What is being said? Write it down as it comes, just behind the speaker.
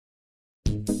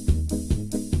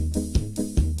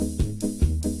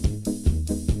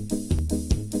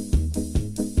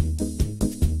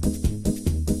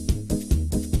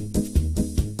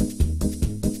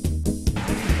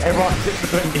on, just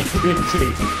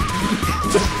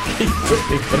keep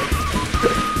breathing.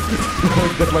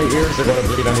 Knowing that my ears are gonna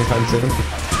bleed anytime soon.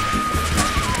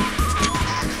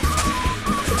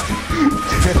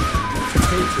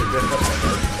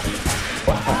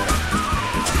 Wow.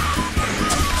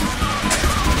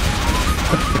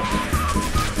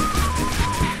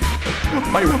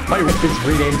 My whip is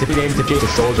renamed to Jade the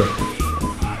Soldier.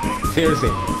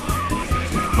 Seriously.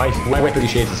 My whip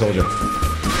is Jade the Soldier.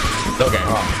 Okay,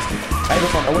 hold on.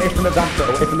 Everyone, away from the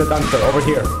dancer, over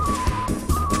here.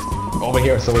 Over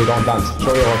here so we don't dance.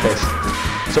 Show your face.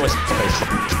 Show us your face.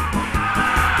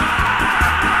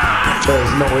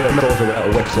 There's no way soldier without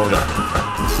a whip soldier.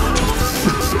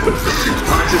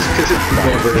 Not just because it's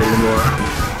never anymore.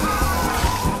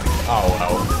 Oh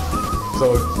wow. So,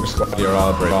 squad, you're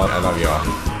all brave. I love you all.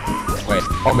 Wait,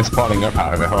 oh, Miss Pauling, you're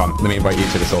part of it. Hold on, let me invite you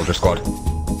to the soldier squad.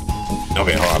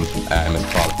 Okay, hold on. Miss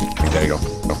Pauling, there you go.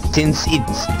 Since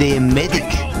it's the medic.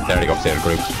 There you go, to the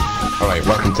group. Alright,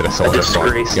 welcome to the soldier squad.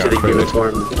 Disgrace to the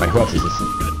uniform. Wait, who else is this?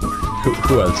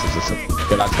 Who else is this?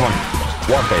 Okay, lads, come on.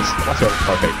 Warface, what's your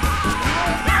Warface?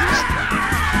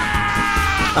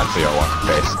 That's your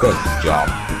Warface. Good job.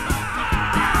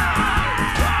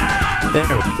 There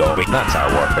we go. That's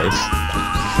our Warface.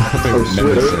 Oh shit,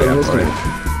 everybody knows me.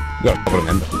 You're a couple of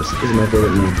members. This is my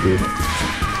favorite move, dude.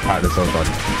 Part of the soldier squad.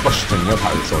 Rushton, you're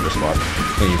part of the soldier squad.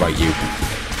 Let me invite you.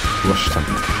 Rushton.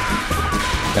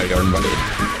 There you're invited.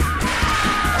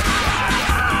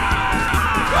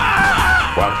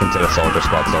 Welcome to the soldier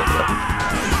squad, soldier.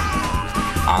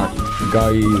 Our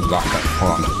guy Locker.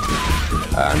 Hold on.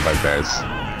 Invite bears.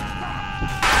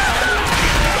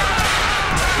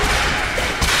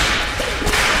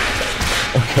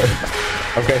 Okay.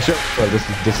 Okay, sure. Well, this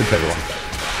is big one.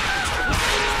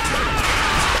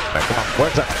 Right, come on.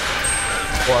 Where's that?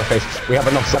 Warface. We have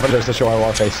enough cylinders to show our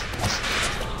Warface.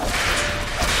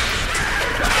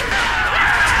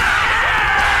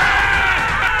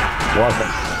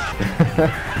 Warface.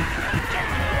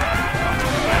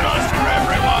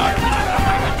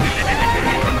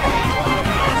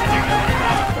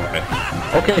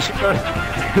 Okay, sure.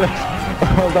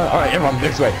 Hold on. Alright, everyone,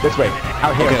 this way.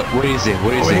 Out here. Okay, where is it?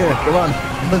 Where is it? Here, come on.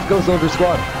 Let's go, soldier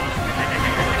squad.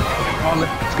 Come on,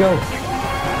 let's go.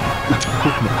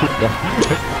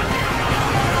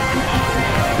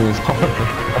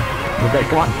 Okay,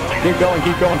 come on. Keep going.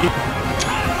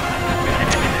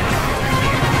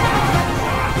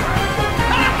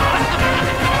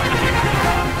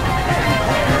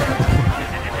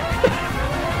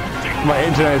 My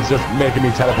internet is just making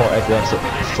me teleport everywhere so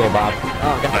bad.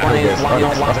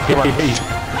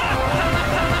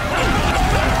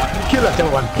 Kill that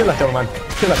devil man.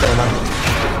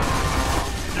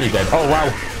 He's dead. Oh wow.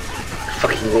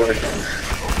 Fucking lord.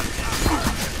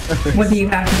 What do you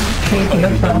have to take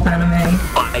yourself, anime?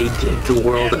 I did the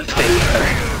world a favor.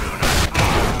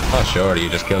 Oh sure, you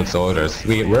just killed soldiers.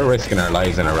 We're risking our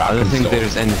lives in Iraq. I don't think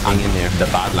there's anything in there. The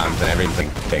Badlands and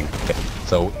everything.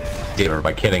 So,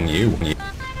 by killing you.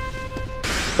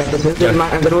 That is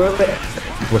the world.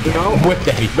 With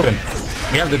the heavy. Look at him.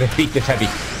 We have to defeat this heavy.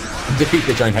 Defeat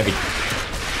the giant heavy.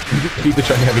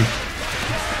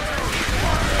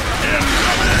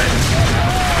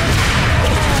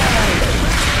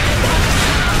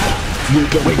 You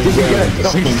go wait, did you get it?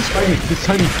 It's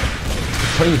tiny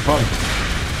fun.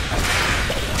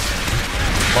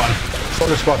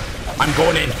 Soldier squad, I'm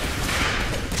going in.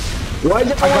 Why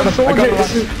is it all soldier?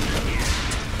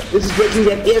 This is breaking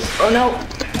them. Yes, oh no.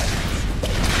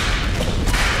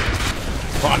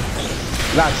 Come on,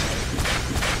 lads.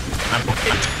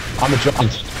 I'm a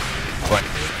giant. Right.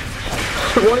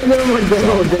 Why is everyone going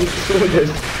over the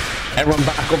soldiers? Everyone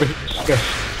back over here.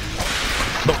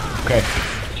 Okay.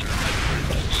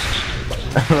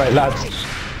 Alright lads,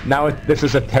 now this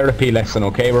is a therapy lesson,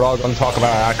 okay? We're all going to talk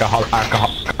about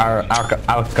our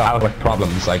alcoholic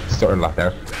problems, like sort of like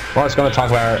there. We're also going to talk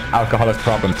about our alcoholic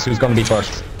problems. Who's going to be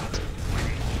first?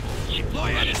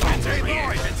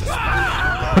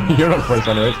 You're not first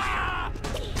anyways.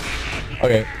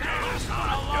 Okay.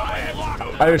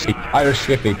 Irish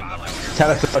Skippy,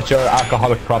 tell us about your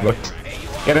alcoholic problems.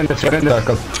 Get in the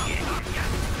circle.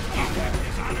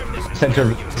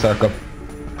 Center circle.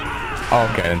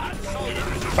 Okay then.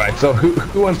 Right, so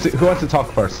who wants to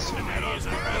talk first?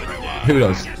 Who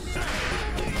does?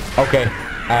 Okay.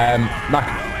 Mac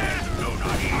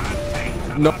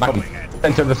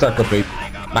center of the circle, please.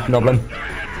 Mac Noblin.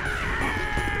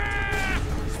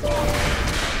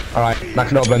 Alright,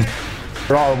 Mac Noblin.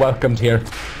 You're all welcomed here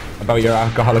about your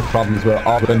alcoholic problems. We've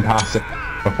all been past it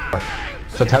before.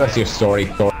 So tell us your story.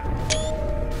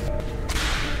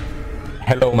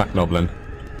 Hello, Mac Noblin.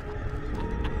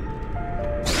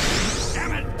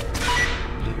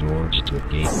 reports to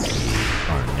Gate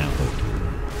are now open.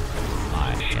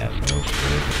 I have no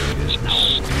further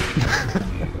business.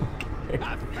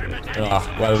 Oh,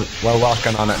 well, we're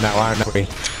working on it now, aren't we?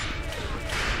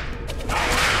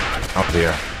 Oh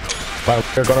dear. Well,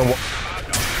 we're gonna...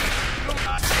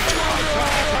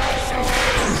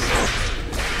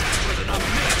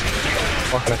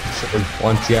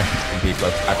 Once, yeah,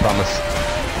 people, I promise.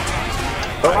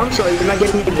 Oh, I'm sorry, you're not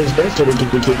getting me this best so they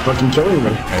keep fucking killing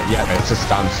me. Yeah, it's just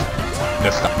stands.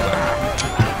 Just stands.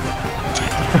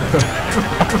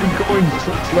 I'm going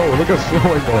so slow, look how slow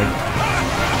I'm going.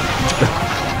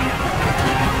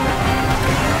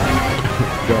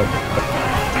 God.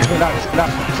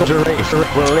 That's such a race.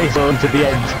 We're racing to the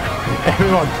end.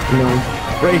 Everyone,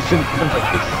 racing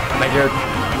like you're...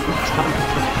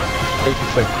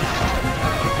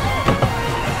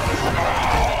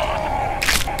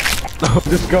 No,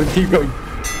 just go, keep going.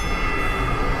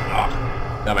 Oh,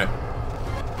 damn it.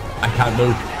 I can't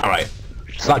move. Alright.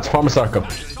 So let's form a circle.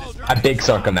 A big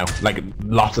circle now. Like,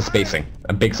 lots of spacing.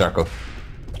 A big circle.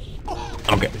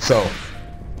 Okay, so...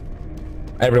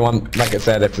 Everyone, like I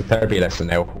said, it's a therapy lesson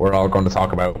now. We're all going to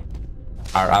talk about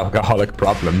our alcoholic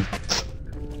problems.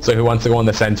 So who wants to go in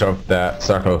the center of the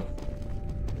circle?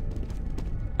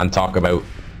 And talk about...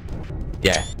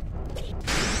 Yeah.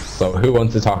 So who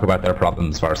wants to talk about their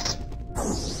problems first?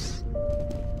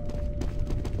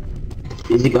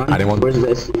 Is he gone? Anyone? Where's the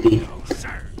SCP?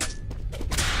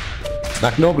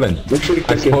 McNoblin. Make sure you I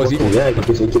click your suppose you... button. Yeah,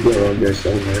 because it could be around there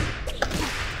somewhere.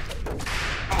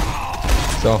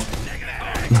 So...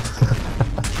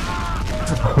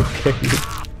 Okay.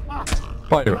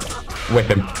 Fire with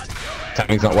him. Tell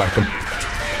me he's not welcome.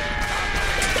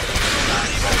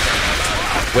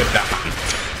 With that.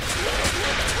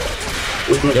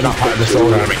 You're not part of the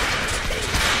Soul Army.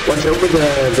 Watch over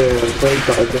the plague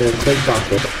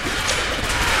doctor.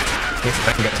 I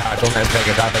can get tired. Don't let him take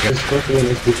it out. It's supposed to be an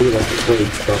SCP like the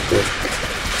plague doctor.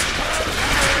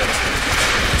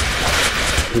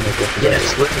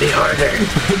 Yes, with me harder.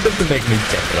 It doesn't make me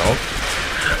sick at all.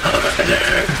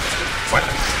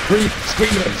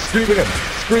 Scream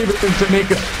at him to make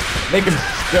him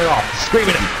scare off. Scream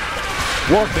at him.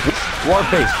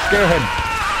 Warface, scare him.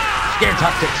 Scare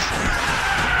tactics.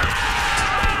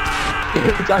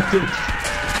 Scare tactics.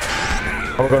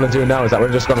 What we're gonna do now is that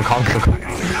we're just gonna conquer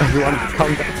everyone.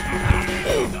 Conquer.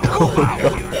 Oh my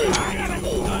god.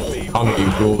 Conquer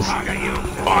you fools.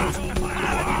 Fuck.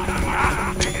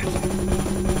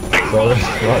 So this is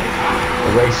what?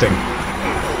 We're racing.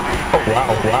 Oh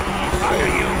wow.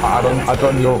 I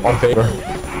done you on favor.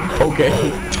 Okay.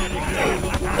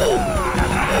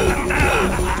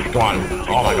 Go on.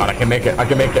 Oh my god, I can make it.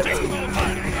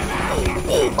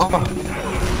 Oh.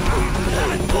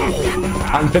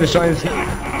 I'm finished trying to...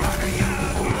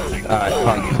 Alright, come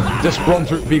on. Just run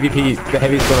through PvP. The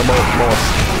heavy's gonna mow us.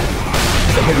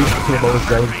 The heavy's gonna mow us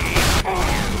down.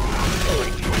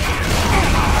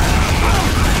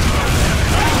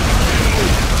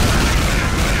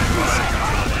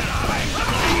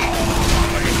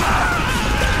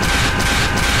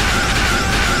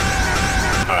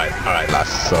 Alright,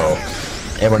 lads, so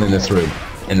everyone in this room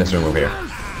over here.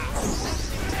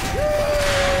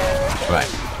 Right.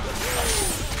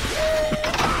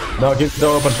 No, keep the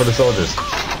door open for the soldiers.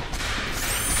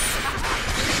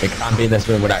 It can't be in this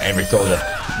room without every soldier.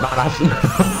 Not actually.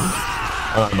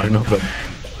 Oh, my nothing.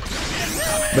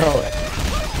 No,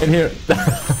 in here.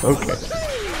 Okay.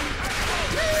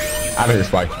 I'm in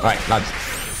this way. Right, lads.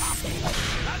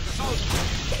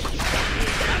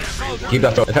 Keep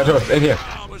that door. In here.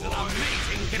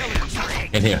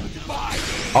 In here.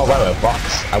 Oh wow, a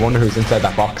box. I wonder who's inside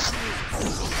that box.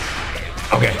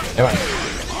 Okay, anyway.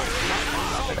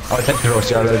 Oh, I think the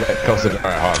roast a little bit closer to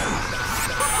our hog.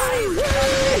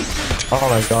 Oh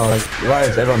my god. Why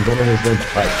is everyone going in this room?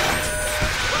 Right.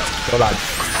 So lads.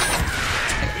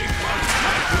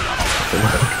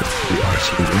 We are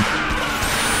shooting.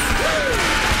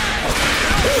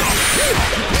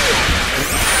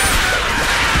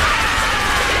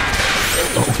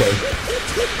 Okay.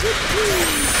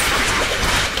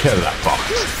 Kill that box.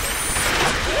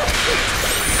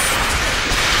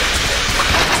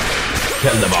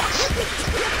 Kill the box.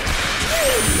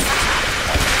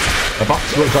 The box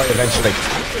will die eventually.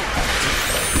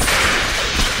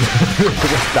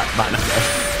 What's that man?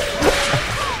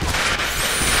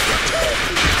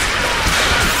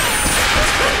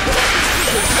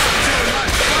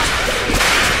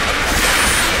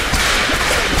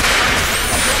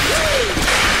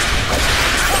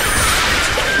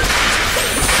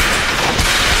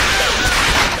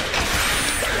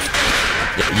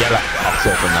 Yeah, that box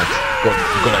open, lads.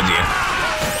 Good idea.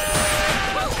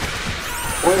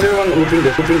 Why is everyone whooping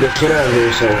the shit out of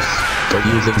themselves? We're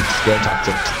using scare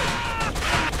tactics.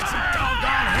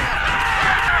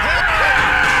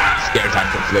 Scare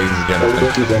tactics, ladies and Oh, gentlemen.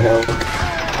 what the hell?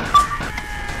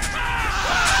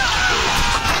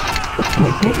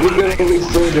 We're gonna be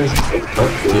soldiers.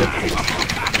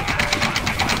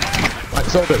 Right,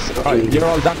 soldiers, alright, you're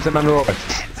all dancing man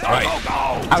robots. Alright,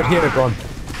 out here, everyone.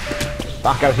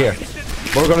 Back out here.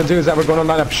 What we're gonna do is that we're gonna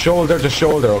line up shoulder to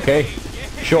shoulder, okay?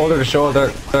 Shoulder to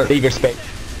shoulder, leave your space.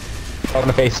 On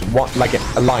the face, like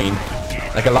a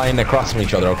line across from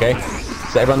each other, okay?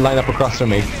 So everyone line up across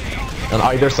from me on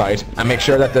either side and make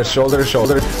sure that they're shoulder to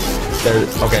shoulder.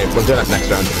 Okay, we'll do that next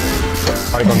round.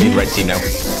 Probably gonna need red team now.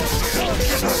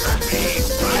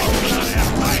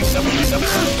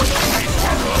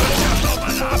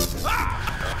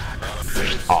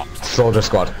 Oh, soldier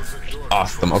squad.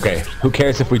 Awesome, okay. Who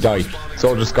cares if we die?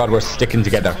 Soldier squad, we're sticking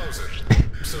together.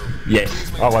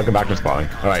 Yes. Oh, welcome back to spawning.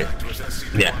 Alright.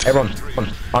 Yeah, everyone,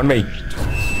 on me.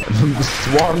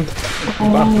 Swarm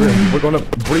bathroom. We're gonna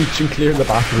breach and clear the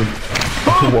bathroom.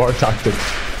 War tactics.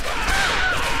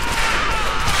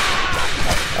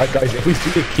 Alright guys, if we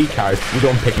see a key card, we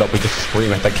don't pick it up, we just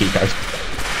scream at the key card.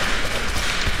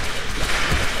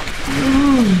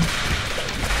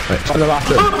 Right, on the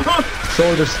bathroom.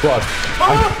 Soldier squad.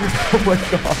 Oh my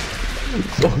god.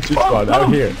 Soldier squad, out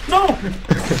here. No!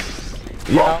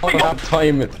 Yeah, I don't have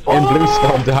time in Blue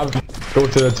Storm to have go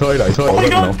to the toilet. Oh my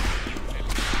god!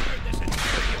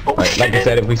 Right, like I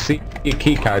said, if we see a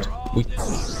key card, we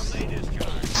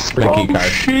split a key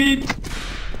card. Shit!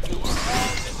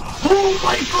 Oh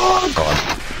my god!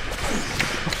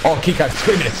 Oh, key card!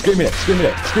 Scream it! Scream it! Scream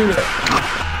it! Scream it!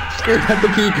 Scream at the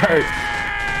key card!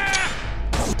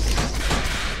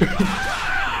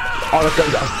 Oh, look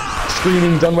at that!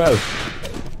 Screaming done well.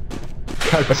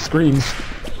 Carpa screams.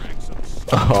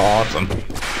 Oh, awesome.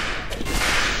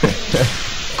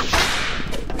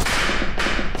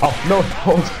 Oh, no,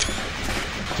 hold.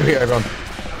 To here, everyone.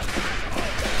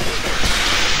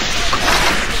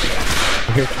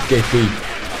 Okay, gate B.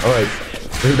 Alright.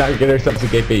 We're now get ourselves to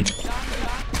gate B.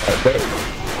 Alright, wait.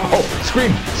 Oh,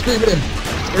 scream! Scream at him!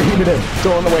 Scream at him!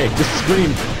 Don't run away, just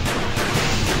scream!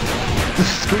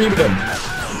 Just scream at him!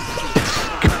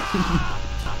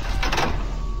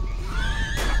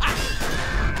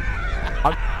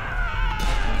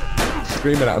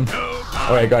 Screaming at him.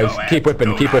 Alright guys, keep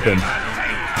whipping, keep whipping. Do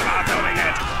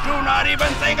not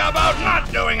even think about not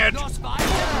doing it!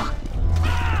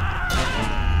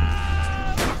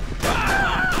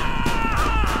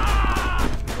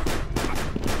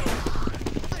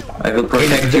 I will In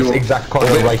protect this you. exact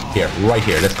corner right here,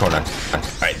 this corner.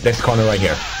 Right, this corner right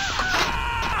here.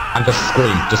 And just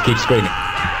scream, just keep screaming.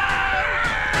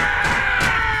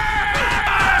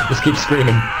 Just keep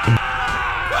screaming.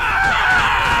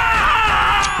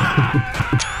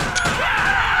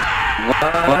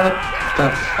 What the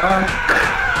fuck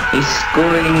is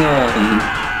going on?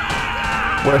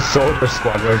 We're a soldier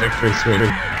squad, we're victory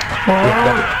screaming.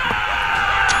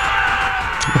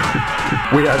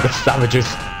 We are the savages.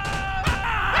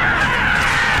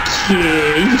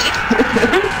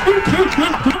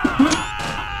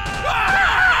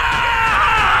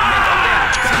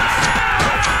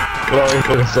 Glory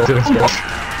to the soldier squad.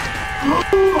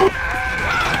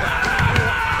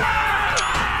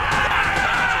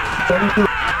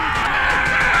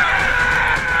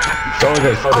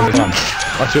 Soldiers, come on.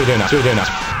 What should we do now?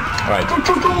 Alright,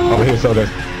 over here, soldiers.